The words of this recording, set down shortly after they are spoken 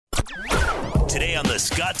Today on The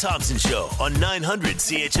Scott Thompson Show on 900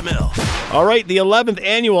 CHML. All right, the 11th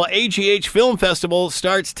annual AGH Film Festival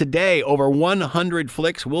starts today. Over 100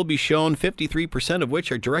 flicks will be shown, 53% of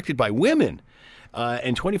which are directed by women.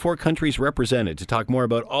 And 24 countries represented. To talk more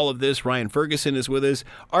about all of this, Ryan Ferguson is with us,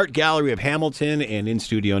 Art Gallery of Hamilton, and in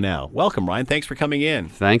studio now. Welcome, Ryan. Thanks for coming in.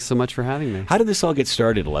 Thanks so much for having me. How did this all get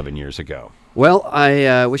started 11 years ago? Well,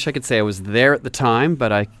 I wish I could say I was there at the time,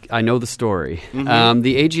 but I know the story. Mm-hmm.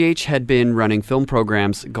 The AGH had been running film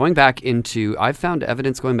programs going back into, I've found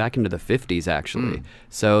evidence going back into the 50s, actually.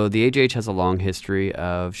 So the AGH has a long history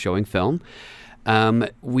of showing film.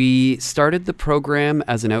 We started the program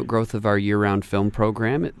as an outgrowth of our year-round film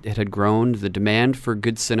program. It had grown. The demand for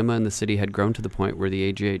good cinema in the city had grown to the point where the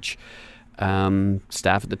AGH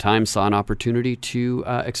staff at the time saw an opportunity to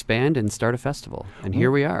expand and start a festival. And here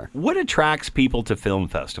we are. What attracts people to film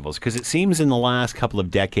festivals? Because it seems in the last couple of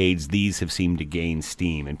decades, these have seemed to gain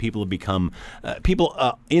steam, and people have become,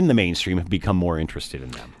 in the mainstream have become more interested in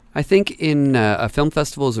them. I think in a film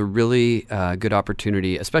festival is a really good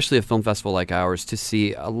opportunity, especially a film festival like ours, to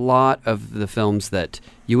see a lot of the films that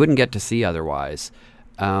you wouldn't get to see otherwise.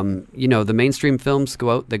 The mainstream films go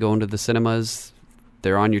out, they go into the cinemas,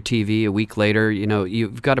 they're on your TV a week later.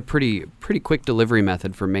 You've got a pretty quick delivery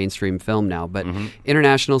method for mainstream film now. But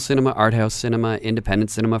international cinema, art house cinema, independent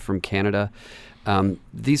cinema from Canada,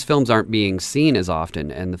 these films aren't being seen as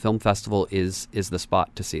often, and the film festival is the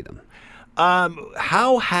spot to see them.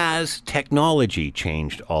 How has technology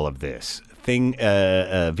changed all of this?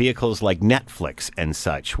 Vehicles like Netflix and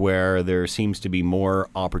such, where there seems to be more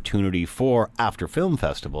opportunity for, after film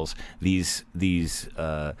festivals, these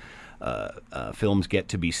films get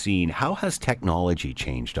to be seen. How has technology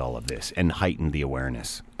changed all of this and heightened the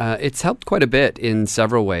awareness? It's helped quite a bit in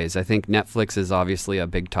several ways. I think Netflix is obviously a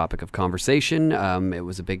big topic of conversation. It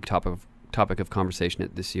was a big topic of conversation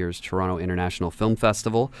at this year's Toronto International Film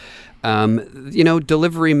Festival.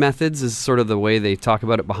 Delivery methods is sort of the way they talk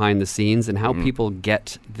about it behind the scenes, and how people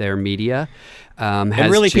get their media has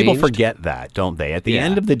and really changed. People forget that, don't they? At the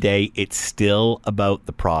end of the day, it's still about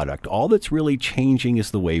the product. All that's really changing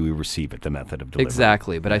is the way we receive it, the method of delivery.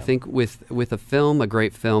 Exactly, but I think with a film, a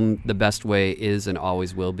great film, the best way is and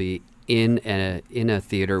always will be in a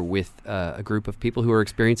theater with a group of people who are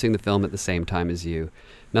experiencing the film at the same time as you.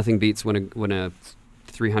 Nothing beats when a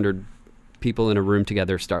 300 people in a room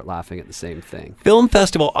together start laughing at the same thing. Film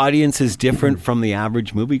festival audience is different from the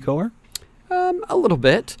average moviegoer? A little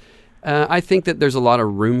bit. I think that there's a lot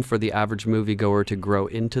of room for the average moviegoer to grow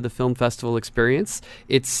into the film festival experience.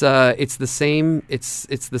 It's the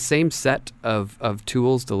same set of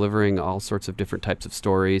tools delivering all sorts of different types of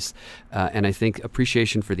stories, and I think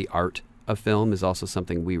appreciation for the art of film is also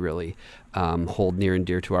something we really hold near and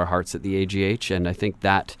dear to our hearts at the AGH, and I think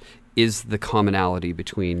that is the commonality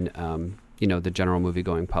between the general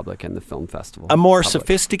movie-going public and the film festival. A more public.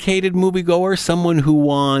 Sophisticated moviegoer, someone who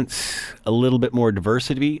wants a little bit more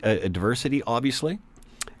diversity, obviously?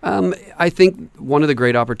 I think one of the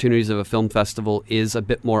great opportunities of a film festival is a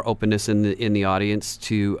bit more openness in the audience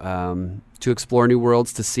to explore new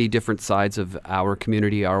worlds, to see different sides of our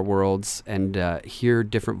community, our worlds, and hear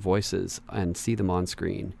different voices and see them on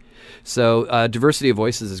screen. So diversity of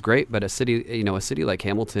voices is great, but a city like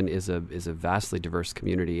Hamilton is a vastly diverse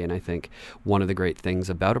community, and I think one of the great things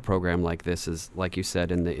about a program like this is, like you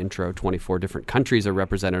said in the intro, 24 different countries are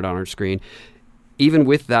represented on our screen. Even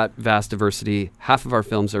with that vast diversity,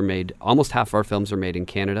 almost half of our films are made in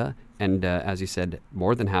Canada, and as you said,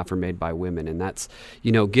 more than half are made by women, and that's,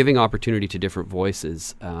 giving opportunity to different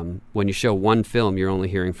voices. When you show one film, you're only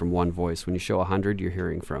hearing from one voice. When you show 100, you're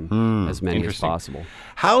hearing from as many as possible.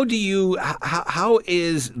 How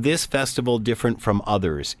is this festival different from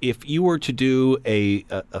others? If you were to do a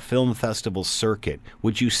film festival circuit,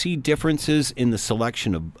 would you see differences in the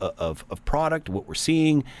selection of product, what we're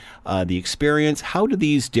seeing, the experience? How do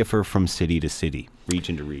these differ from city to city,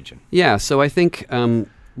 region to region? Yeah, so I think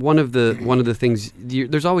one of the things,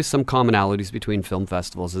 there's always some commonalities between film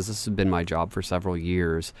festivals, as this has been my job for several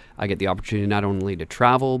years. I get the opportunity not only to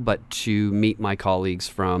travel, but to meet my colleagues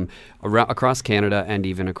from across Canada and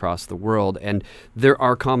even across the world. And there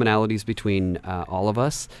are commonalities between all of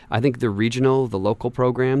us. I think the local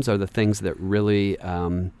programs are the things that really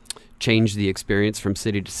change the experience from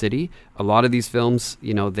city to city. A lot of these films,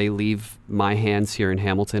 they leave my hands here in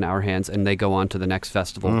Hamilton, our hands, and they go on to the next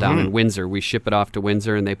festival down in Windsor. We ship it off to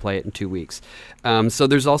Windsor and they play it in 2 weeks. So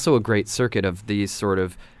there's also a great circuit of these sort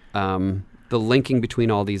of the linking between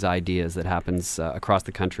all these ideas that happens across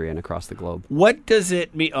the country and across the globe. What does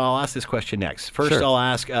it mean? I'll ask this question next. First, Sure. I'll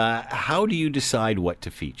ask, how do you decide what to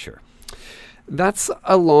feature? That's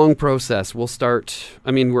a long process. We'll start.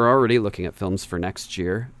 I mean, we're already looking at films for next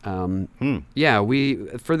year. Yeah,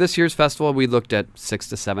 for this year's festival, we looked at 600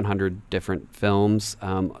 to 700 different films.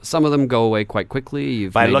 Some of them go away quite quickly.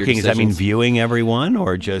 By looking, does that mean viewing everyone,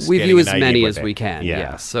 or just we getting view as an idea many what as we can?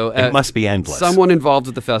 Yeah. So it must be endless. Someone involved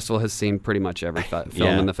with the festival has seen pretty much every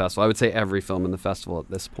film in the festival. I would say every film in the festival at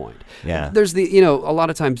this point. Yeah. There's a lot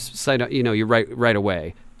of times, you write right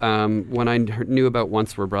away. When I knew about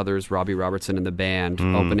Once Were Brothers, Robbie Robertson and the band,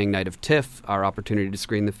 opening night of TIFF, our opportunity to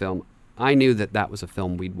screen the film, I knew that was a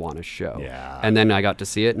film we'd want to show. Yeah. And then I got to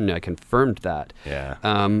see it, and I confirmed that. Yeah.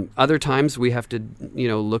 Other times we have to,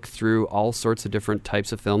 look through all sorts of different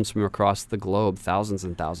types of films from across the globe. Thousands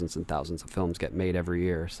and thousands and thousands of films get made every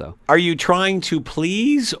year. So, are you trying to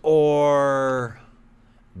please or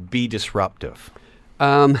be disruptive?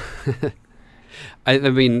 I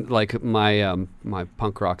mean, like my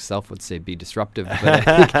punk rock self would say, be disruptive. But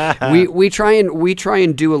I think we try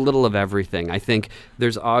and do a little of everything. I think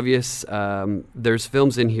there's there's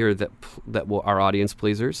films in here that are audience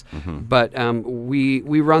pleasers, but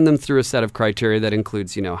we run them through a set of criteria that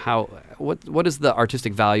includes what is the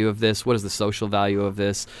artistic value of this, what is the social value of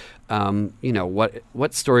this,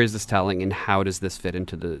 what story is this telling, and how does this fit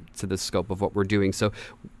into the scope of what we're doing. So,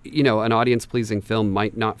 an audience-pleasing film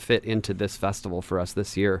might not fit into this festival for us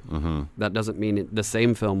this year. That doesn't mean the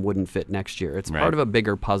same film wouldn't fit next year. It's part of a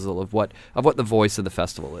bigger puzzle of what the voice of the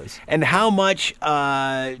festival is. And how much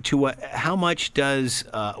does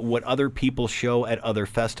what other people show at other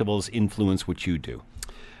festivals influence what you do?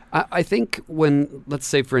 I think let's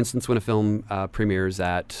say, for instance, when a film premieres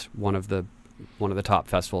at one of the top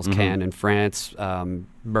festivals, Cannes in France,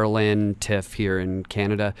 Berlin, TIFF here in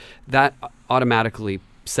Canada, that automatically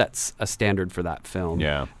sets a standard for that film.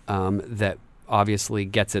 Yeah. That obviously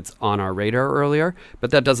gets it on our radar earlier,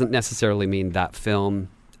 but that doesn't necessarily mean that film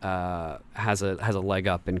has a leg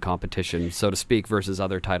up in competition, so to speak, versus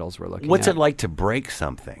other titles we're looking at. What's it like to break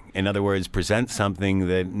something? In other words, present something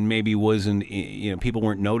that maybe wasn't, people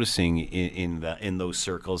weren't noticing in those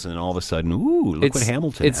circles, and all of a sudden, ooh, look what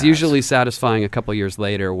Hamilton has. It's usually satisfying a couple years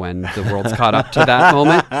later when the world's caught up to that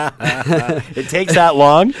moment. It takes that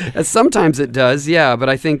long? Sometimes it does, yeah. But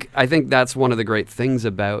I think that's one of the great things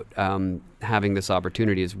about having this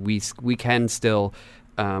opportunity is we can still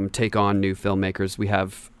take on new filmmakers. We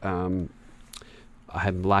have, I'm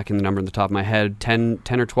lacking the number on the top of my head, 10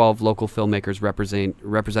 or 12 local filmmakers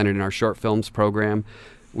represented in our short films program.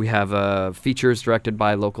 We have features directed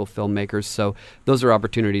by local filmmakers. So those are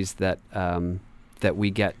opportunities that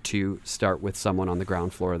we get to start with someone on the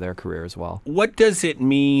ground floor of their career as well. What does it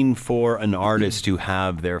mean for an artist to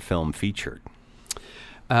have their film featured?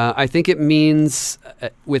 I think it means,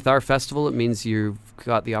 with our festival, it means you've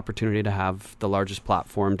got the opportunity to have the largest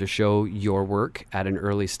platform to show your work at an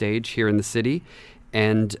early stage here in the city.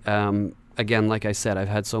 And again, like I said, I've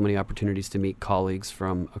had so many opportunities to meet colleagues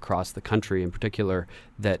from across the country in particular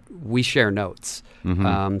that we share notes.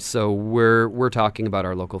 So we're talking about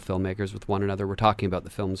our local filmmakers with one another. We're talking about the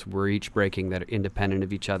films we're each breaking that are independent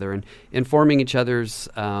of each other and informing each other's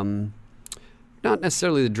not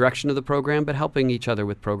necessarily the direction of the program, but helping each other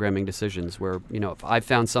with programming decisions where, if I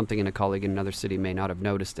found something in a colleague in another city may not have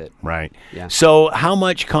noticed it. Right. Yeah. So how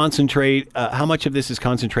much of this is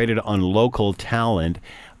concentrated on local talent?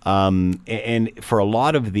 And for a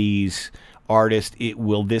lot of these artists,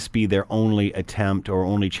 will this be their only attempt or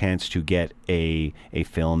only chance to get a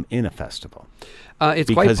film in a festival?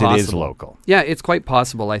 It's quite possible. Because it is local. Yeah, it's quite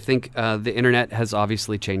possible. I think the internet has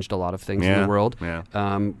obviously changed a lot of things in the world. Yeah.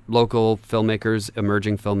 Local filmmakers,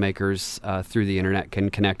 emerging filmmakers through the internet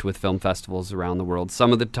can connect with film festivals around the world.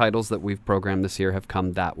 Some of the titles that we've programmed this year have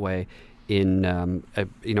come that way in a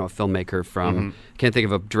filmmaker from, can't think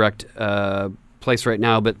of a direct place right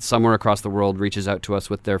now, but somewhere across the world reaches out to us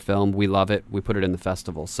with their film. We love it. We put it in the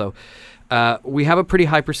festival. So we have a pretty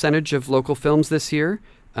high percentage of local films this year.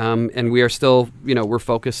 And we are still, we're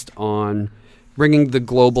focused on bringing the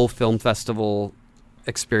global film festival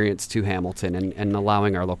experience to Hamilton and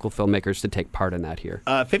allowing our local filmmakers to take part in that here.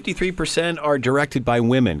 53% are directed by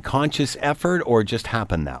women. Conscious effort or just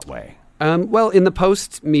happened that way? Well, in the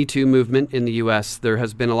post-Me Too movement in the U.S., there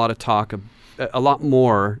has been a lot of talk, a lot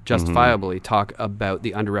more justifiably talk about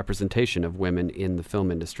the underrepresentation of women in the film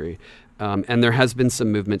industry. And there has been some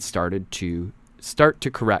movement started to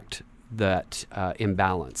correct that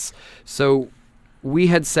imbalance. So we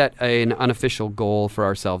had set an unofficial goal for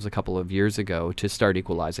ourselves a couple of years ago to start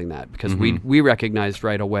equalizing that because we recognized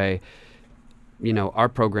right away, our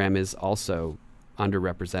program is also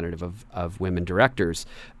underrepresentative of women directors.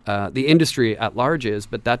 The industry at large is,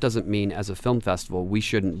 but that doesn't mean as a film festival we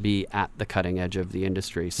shouldn't be at the cutting edge of the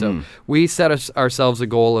industry. So we set ourselves a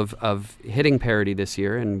goal of hitting parity this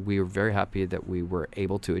year, and we were very happy that we were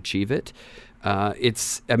able to achieve it.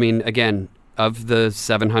 Again, of the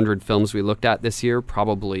 700 films we looked at this year,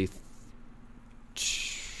 probably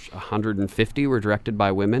 150 were directed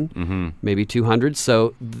by women, maybe 200.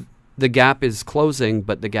 So the gap is closing,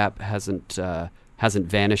 but the gap hasn't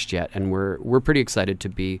vanished yet, and we're pretty excited to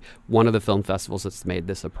be one of the film festivals that's made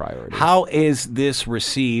this a priority. How is this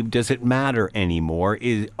received? Does it matter anymore?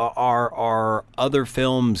 Are other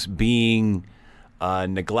films being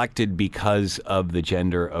neglected because of the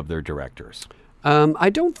gender of their directors? I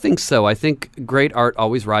don't think so. I think great art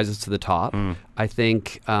always rises to the top. I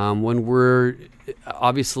think when we're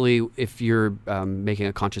obviously, if you're making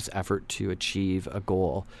a conscious effort to achieve a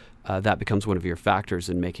goal, that becomes one of your factors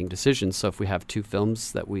in making decisions. So if we have two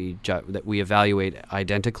films that we evaluate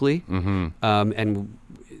identically, and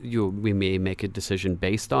we may make a decision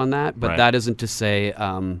based on that, but that isn't to say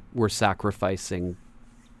we're sacrificing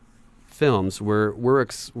films.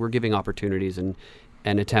 We're giving opportunities and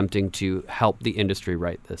attempting to help the industry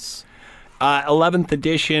right this. 11th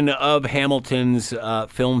edition of Hamilton's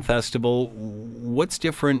Film Festival. What's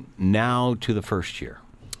different now to the first year?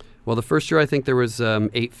 Well, the first year I think there was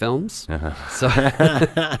 8 films. So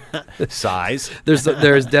size.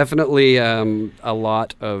 There's definitely a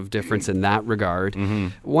lot of difference in that regard.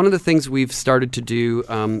 One of the things we've started to do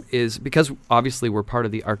is, because obviously we're part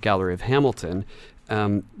of the Art Gallery of Hamilton,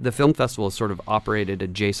 the film festival has sort of operated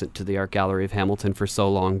adjacent to the Art Gallery of Hamilton for so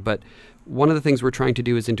long, but one of the things we're trying to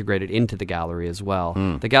do is integrate it into the gallery as well.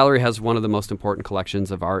 The gallery has one of the most important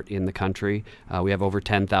collections of art in the country. We have over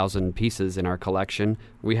 10,000 pieces in our collection.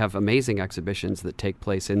 We have amazing exhibitions that take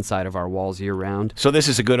place inside of our walls year-round. So this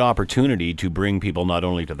is a good opportunity to bring people not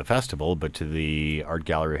only to the festival, but to the Art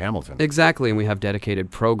Gallery of Hamilton. Exactly, and we have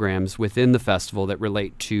dedicated programs within the festival that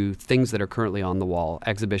relate to things that are currently on the wall,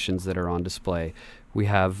 exhibitions that are on display. We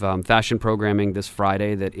have fashion programming this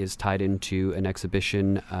Friday that is tied into an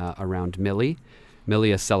exhibition around Millie,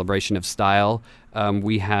 a celebration of style.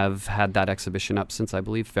 We have had that exhibition up since, I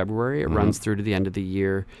believe, February. It runs through to the end of the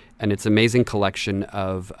year, and it's an amazing collection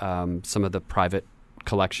of some of the private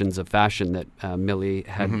collections of fashion that Millie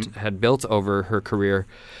had built over her career.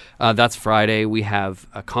 That's Friday. We have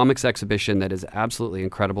a comics exhibition that is absolutely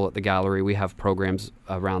incredible at the gallery. We have programs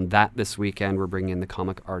around that this weekend. We're bringing in the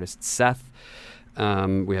comic artist Seth.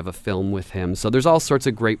 We have a film with him. So there's all sorts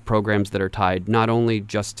of great programs that are tied not only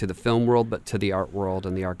just to the film world, but to the art world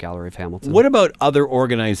and the Art Gallery of Hamilton. What about other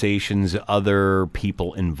organizations, other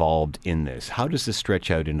people involved in this? How does this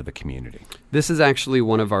stretch out into the community? This is actually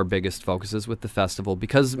one of our biggest focuses with the festival,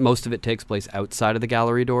 because most of it takes place outside of the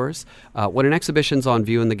gallery doors. When an exhibition's on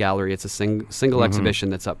view in the gallery, it's a single exhibition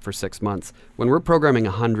that's up for 6 months. When we're programming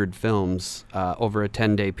 100 films over a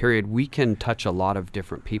 10-day period, we can touch a lot of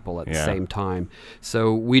different people at the same time.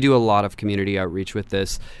 So we do a lot of community outreach with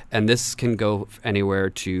this, and this can go anywhere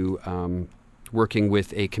to working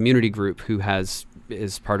with a community group who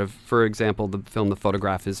is part of, for example, the film The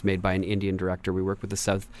Photograph is made by an Indian director. We work with the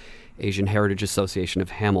South Asian Heritage Association of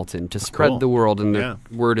Hamilton to spread the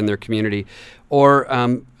word in their community, or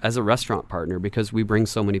as a restaurant partner, because we bring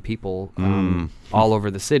so many people all over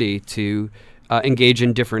the city to engage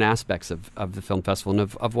in different aspects of the film festival and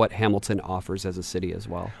of what Hamilton offers as a city as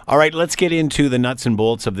well. All right, let's get into the nuts and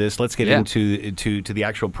bolts of this. Let's get into to the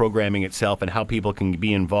actual programming itself and how people can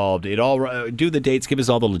be involved. Do the dates, give us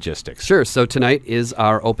all the logistics. Sure. So tonight is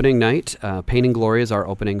our opening night. Painting Glory is our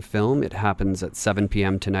opening film. It happens at 7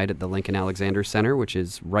 p.m. tonight at the Lincoln Alexander Center, which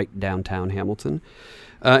is right downtown Hamilton.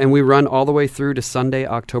 And we run all the way through to Sunday,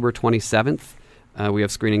 October 27th. We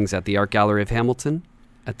have screenings at the Art Gallery of Hamilton,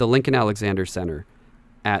 at the Lincoln Alexander Center,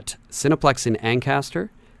 at Cineplex in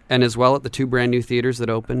Ancaster, and as well at the 2 brand new theaters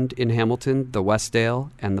that opened in Hamilton, the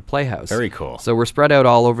Westdale and the Playhouse. Very cool. So we're spread out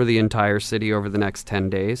all over the entire city over the next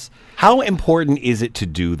 10 days. How important is it to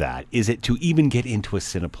do that? Is it to even get into a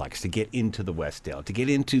Cineplex, to get into the Westdale, to get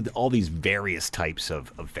into all these various types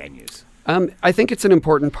of venues? I think it's an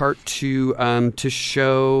important part to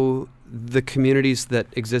show the communities that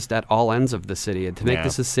exist at all ends of the city, and to make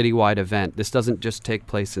this a citywide event. This doesn't just take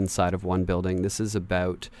place inside of one building. This is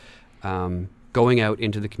about going out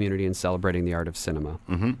into the community and celebrating the art of cinema.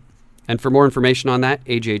 And for more information on that,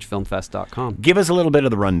 aghfilmfest.com. Give us a little bit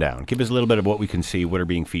of the rundown. Give us a little bit of what we can see,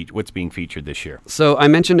 what's being featured this year. So I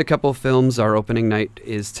mentioned a couple of films. Our opening night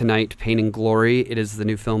is tonight, Painting Glory. It is the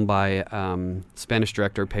new film by Spanish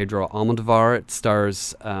director Pedro Almodovar. It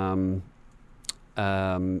stars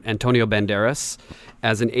Antonio Banderas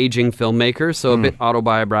as an aging filmmaker, so a bit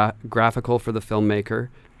autobiographical for the filmmaker.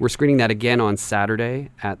 We're screening that again on Saturday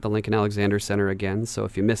at the Lincoln Alexander Center again, so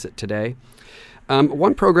if you miss it today.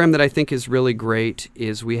 One program that I think is really great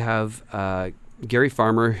is we have Gary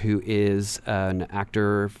Farmer, who is an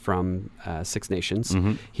actor from Six Nations.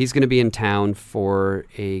 He's going to be in town for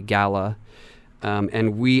a gala,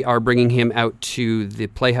 and we are bringing him out to the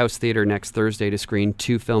Playhouse Theatre next Thursday to screen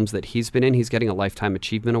 2 films that he's been in. He's getting a Lifetime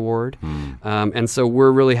Achievement Award, and so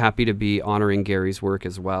we're really happy to be honoring Gary's work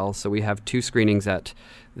as well. So we have 2 screenings at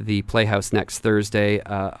the Playhouse next Thursday,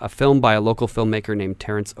 a film by a local filmmaker named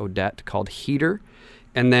Terrence Odette called Heater,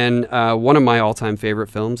 and then one of my all-time favorite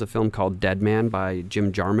films, a film called Dead Man by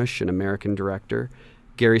Jim Jarmusch, an American director.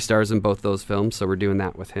 Gary stars in both those films, so we're doing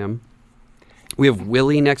that with him. We have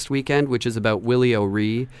Willie next weekend, which is about Willie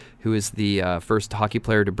O'Ree, who is the first hockey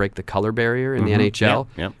player to break the color barrier in the NHL,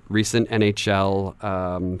 recent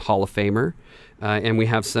NHL Hall of Famer. And we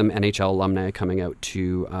have some NHL alumni coming out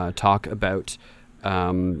to talk about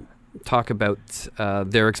their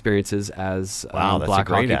experiences as black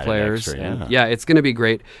hockey players. Extra, yeah, it's going to be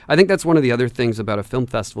great. I think that's one of the other things about a film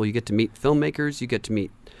festival. You get to meet filmmakers, you get to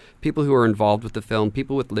meet people who are involved with the film,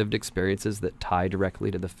 people with lived experiences that tie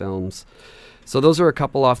directly to the films. So those are a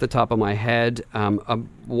couple off the top of my head.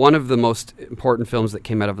 One of the most important films that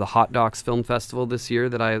came out of the Hot Docs Film Festival this year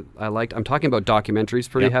that I liked, I'm talking about documentaries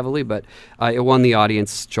pretty heavily, but it won the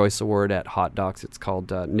Audience Choice Award at Hot Docs. It's called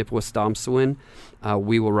Nipawstamsewin,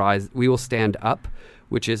 We Will Stand Up,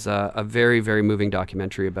 which is a very, very moving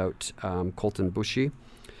documentary about Colton Bushey.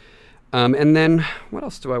 And then what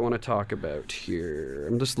else do I want to talk about here?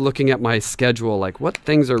 I'm just looking at my schedule, like what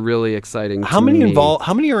things are really exciting How many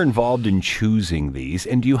are involved in choosing these,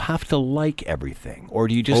 and do you have to like everything, or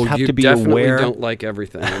do you just have to be aware? You definitely don't like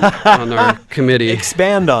everything on our committee.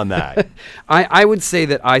 Expand on that. I would say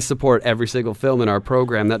that I support every single film in our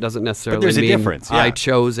program. That doesn't necessarily mean a difference. I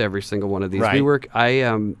chose every single one of these. Right.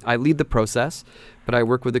 I lead the process. But I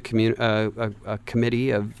work with a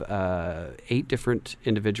committee of 8 different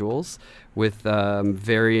individuals with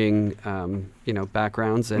varying,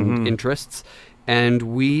 backgrounds and interests, and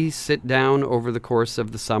we sit down over the course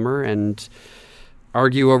of the summer and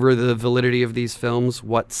argue over the validity of these films.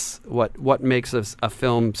 What makes a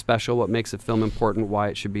film special? What makes a film important? Why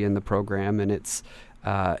it should be in the program? And it's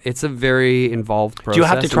a very involved process. Do you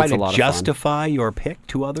have to try to justify your pick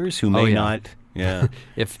to others who may not? Yeah.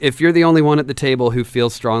 If you're the only one at the table who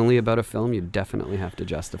feels strongly about a film, you definitely have to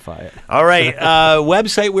justify it. All right.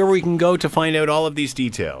 Website where we can go to find out all of these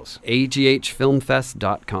details.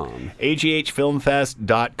 aghfilmfest.com.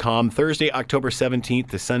 aghfilmfest.com. Thursday, October 17th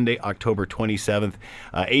to Sunday, October 27th.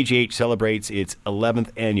 AGH celebrates its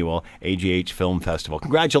 11th annual AGH Film Festival.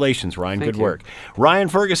 Congratulations, Ryan. Good work. Ryan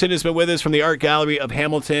Ferguson has been with us from the Art Gallery of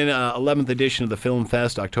Hamilton. 11th edition of the Film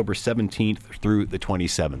Fest, October 17th through the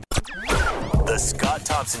 27th. The Scott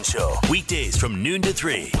Thompson Show, weekdays from noon to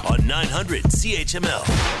 3 on 900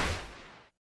 CHML.